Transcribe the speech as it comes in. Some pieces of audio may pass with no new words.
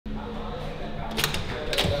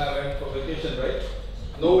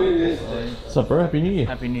What's up, bro? Happy New Year.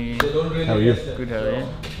 Happy New Year. How are you? Good, how are you?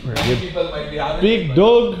 Very good. Big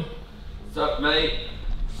dog. What's up, mate?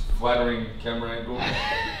 Flattering camera angle.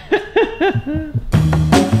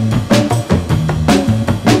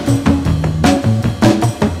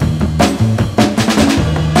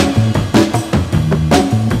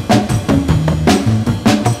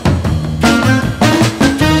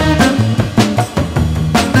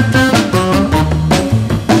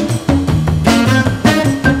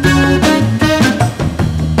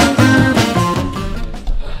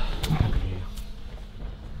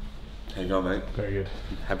 How you going, mate? Very good.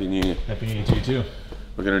 Happy New Year. Happy New Year to you too.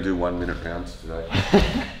 We're going to do 1 minute rounds today.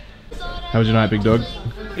 How was your night, big dog?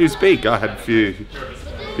 It was big. I had a few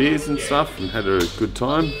beers and stuff and had a good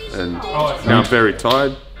time, and now I'm very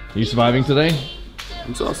tired. Are you surviving today?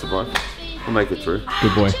 So I'll survive. I'll make it through.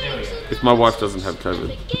 Good boy. If my wife doesn't have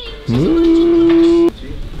COVID. Ooh.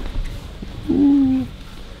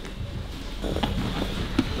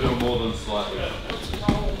 A little more than slightly.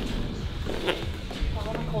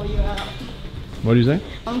 What do you say?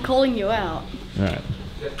 I'm calling you out. Alright.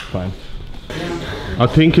 Fine. I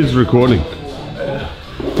think it's recording.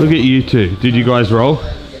 Look at you two. Did you guys roll?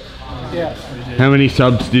 Yeah. How many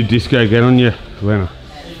subs did Disco get on you, Lena?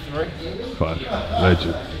 5.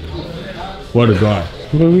 Legend. What a guy.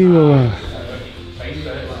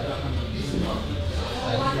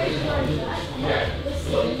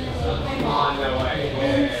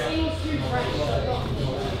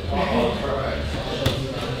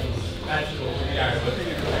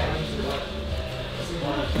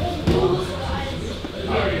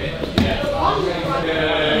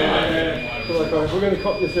 We're going to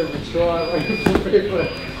cop this every try. Like,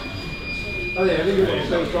 oh yeah, I think it's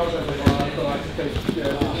the same tries over the line. I take the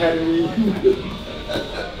academy.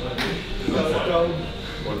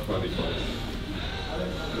 One funny place.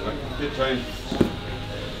 Get trained.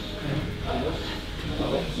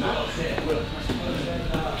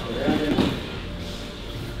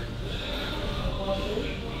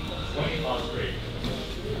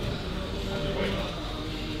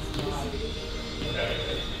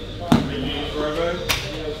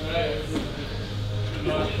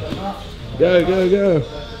 Go, go, go.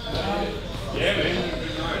 Yeah, man.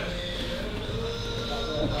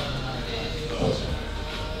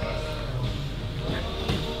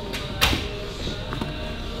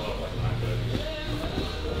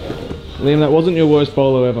 Liam, that wasn't your worst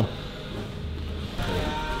bolo ever.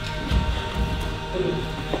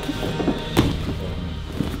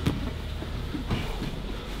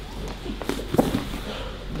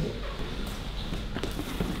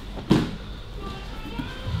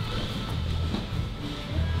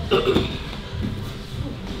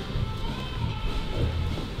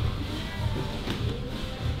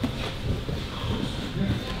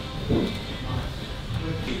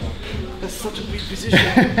 That's such a weak position.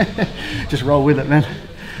 Just roll with it, man.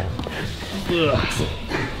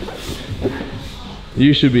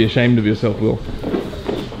 You should be ashamed of yourself, Will.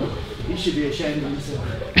 You should be ashamed of yourself.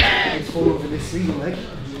 It's falling for this single leg.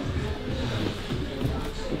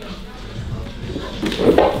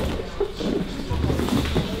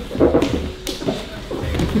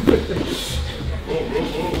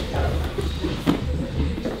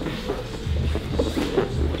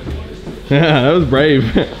 Yeah, that was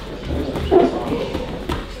brave.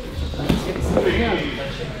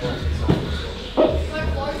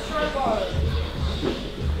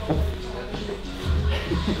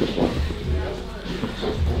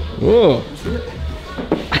 Whoa.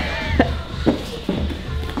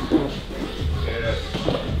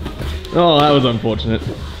 Oh, that was unfortunate.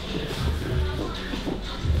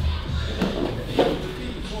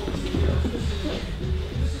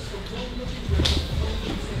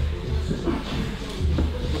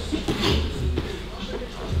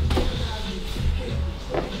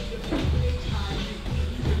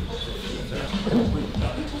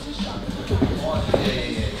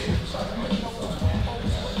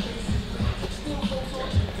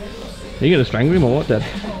 Are you gonna strangle him or what, Dad?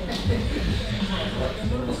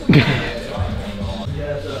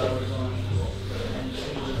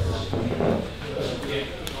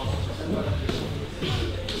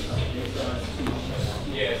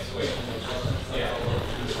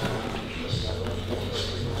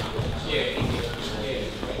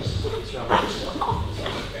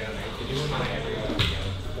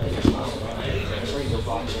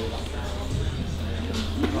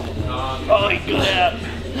 Oh, he got out.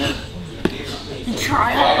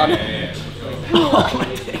 Try hard. Oh, my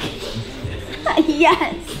dick.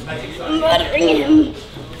 Yes. Murdering him.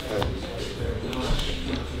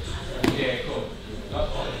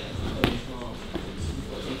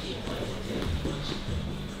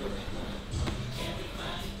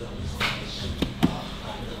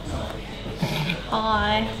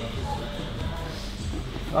 Bye.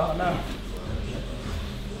 Oh no.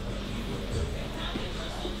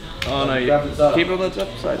 Oh no, you Grab it up. keep it on the top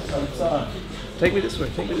side. Outside. Take me this way,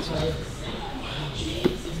 take me this way.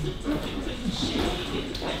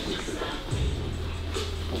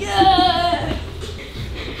 Yeah.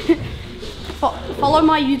 Follow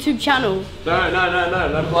my YouTube channel.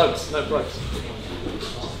 No plugs, no plugs.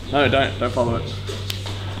 No, don't follow it.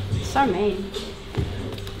 So mean.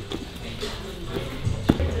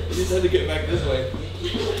 You just had to get back this way.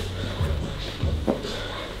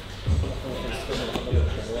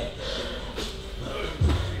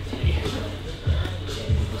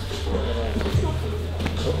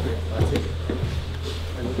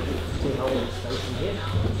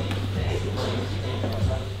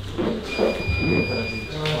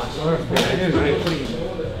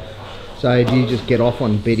 So do you just get off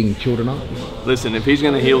on beating children up? Listen, if he's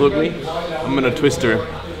gonna heel hook me, I'm gonna twist her.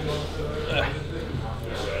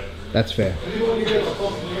 That's fair.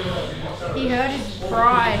 He hurt his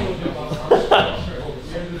pride.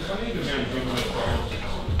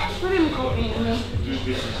 Let him copy me.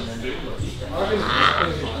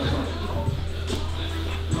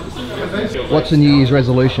 What's the New Year's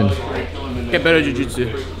resolution? Get better at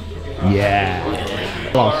jiu-jitsu. Yeah.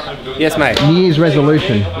 Loss. Yes, mate. New Year's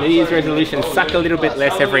resolution. New Year's resolution, suck a little bit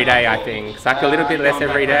less every day, I think. Suck a little bit less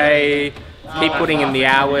every day. Keep putting in the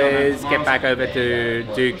hours. Get back over to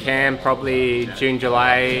do camp probably June,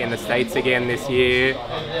 July in the States again this year.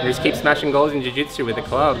 And just keep smashing goals in jiu-jitsu with the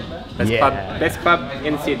club. Best club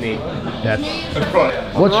in Sydney.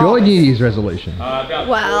 What's your New Year's resolution?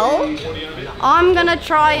 Well, I'm gonna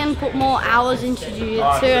try and put more hours into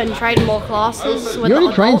jiu-jitsu and train more classes with You the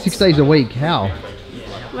only train adults. 6 days a week. How?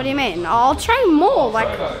 What do you mean? I'll train more. Like,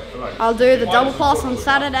 I'll do the double class on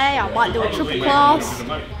Saturday. I might do a triple class.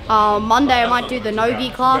 Monday I might do the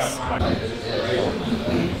nogi class.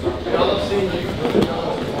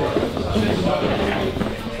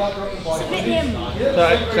 Submit him.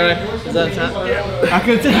 Sorry. Is that time? I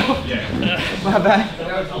could tell. My bad.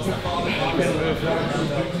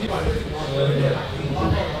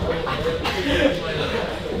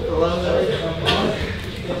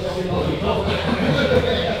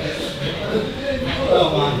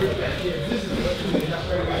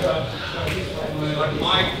 Like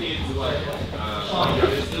my kids, like,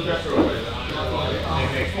 they still got through it.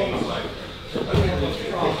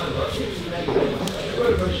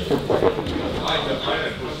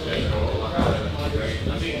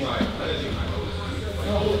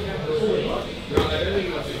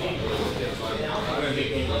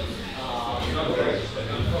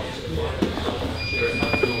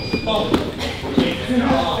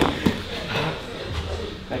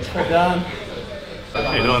 Thanks for done.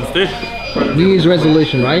 How you doing, Stu? New Year's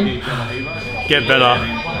resolution, right? Get better.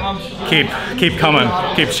 Keep coming.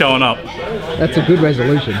 Keep showing up. That's a good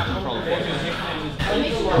resolution.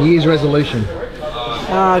 New Year's resolution.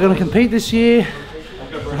 I'm going to compete this year.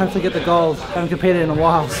 I hope to get the gold. I haven't competed in a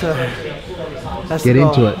while, so that's Get the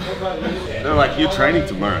goal. into it. They're like, you're training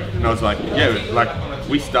tomorrow. And I was like, yeah, like,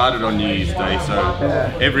 we started on New Year's Day, so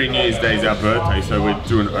every New Year's Day is our birthday, so we're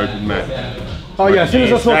doing open mat. Oh yeah, as soon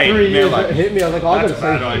as I saw 3 years like, it hit me, I was like, oh, I that's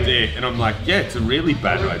gotta a bad idea. And I'm like, yeah, it's a really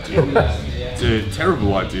bad idea. It's a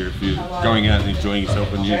terrible idea if you're going out and enjoying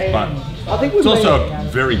yourself on New Year's, but I think it's also a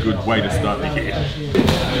very good way to start the year.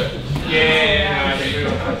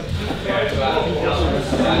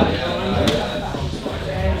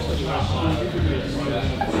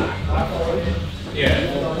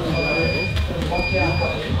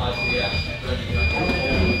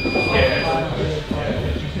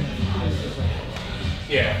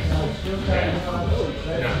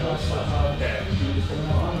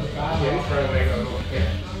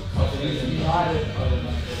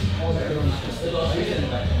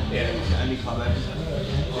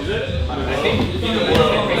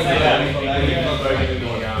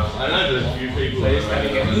 I know there's a few people.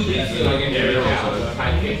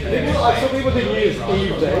 Some people do New Year's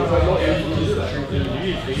Eve day, but not New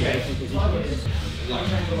Year's Eve.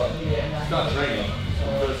 Start training.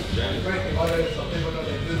 The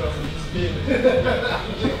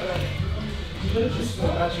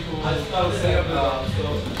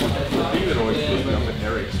thing that always pissed me off at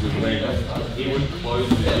Eric's was when he would close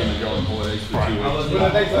the gym and go on holidays for 2 weeks.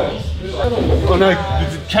 Oh no, the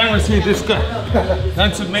camera's here, this guy.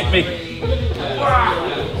 Don't submit me. Don't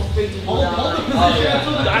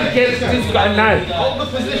get this guy, no. Hold the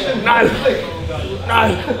position. No. No.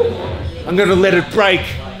 I'm gonna let it break.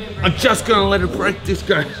 I'm just gonna let it break this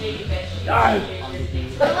guy. No.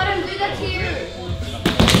 Don't let him do that to you.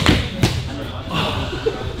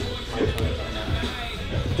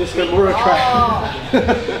 Just get more attractive.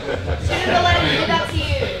 Shouldn't have let him do that to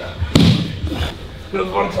you. There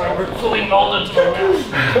was one time we're fully molded to my mouth.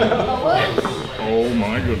 Oh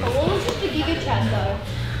my goodness. What was just the Giga Chat though?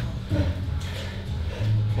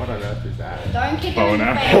 What on earth is that? Don't kick Bow him in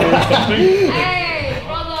and the arrow or face. something? Hey,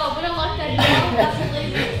 brother, we don't like that here. That's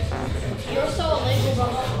illegal. You're so illegal,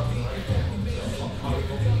 brother.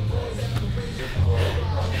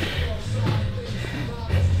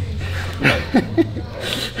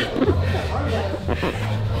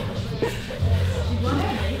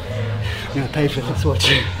 I'm gonna pay for this watch.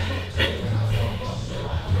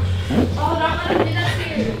 Oh, don't let him do that to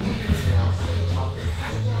you.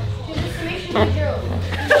 Do the submission drill.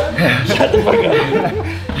 Shut the fuck up.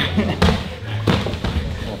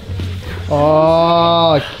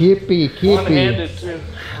 Oh, Kippy, Kippy. One-handed too.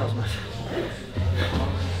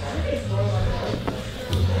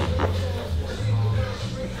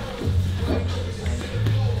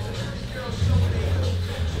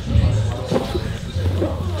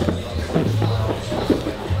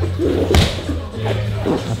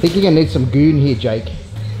 I think you're gonna need some goon here, Jake.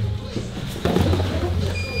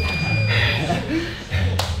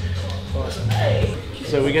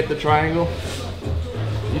 So we get the triangle.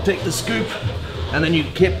 You take the scoop, and then you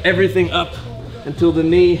kip everything up until the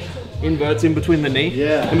knee inverts in between the knee.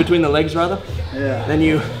 Yeah. In between the legs, rather. Yeah. Then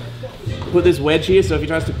you put this wedge here, so if he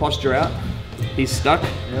tries to posture out, he's stuck.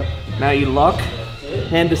 Yep. Now you lock,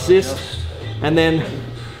 hand assist, and then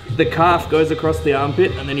the calf goes across the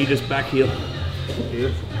armpit, and then you just back heel.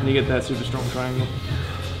 And you get that super strong triangle.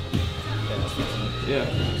 Yeah.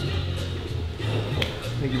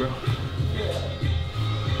 Thank you, bro.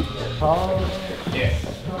 Yes.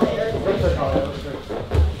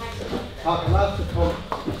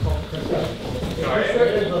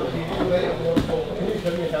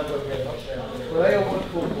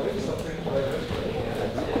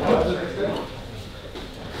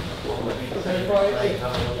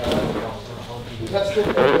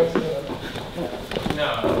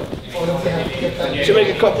 You should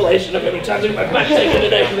make a compilation of any times in my back taken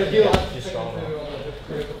today.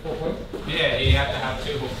 Yeah, you have to have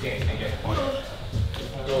 2 hooks in to get one.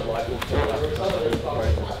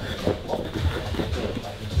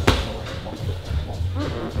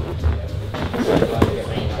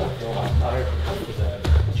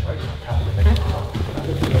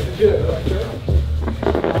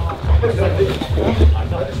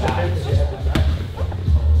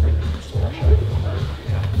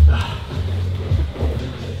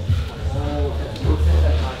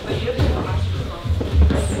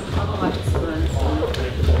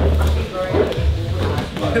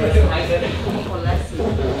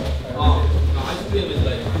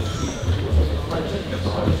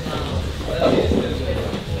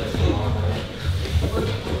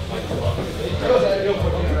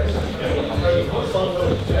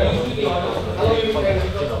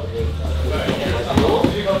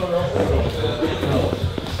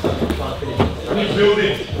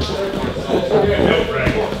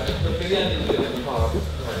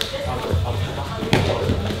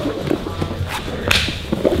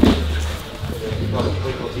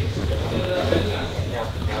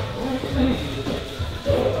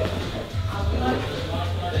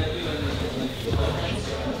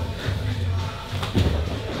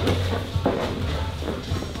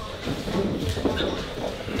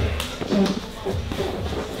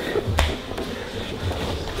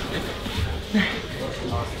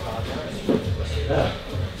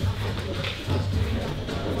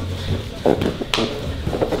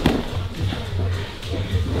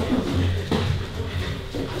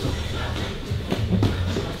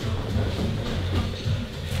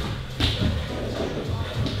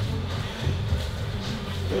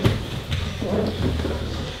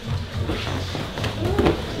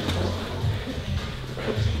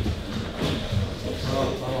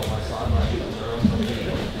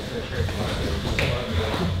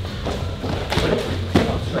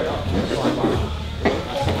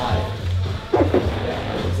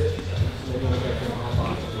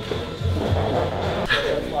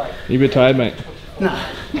 You a bit tired, mate? Nah,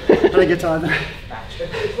 I didn't get tired though.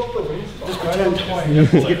 Just pretend.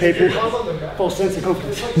 Just get paper. False sense of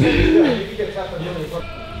confidence.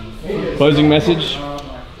 Closing message?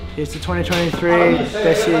 Here's to 2023,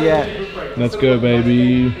 best year yet. Let's go,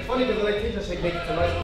 baby.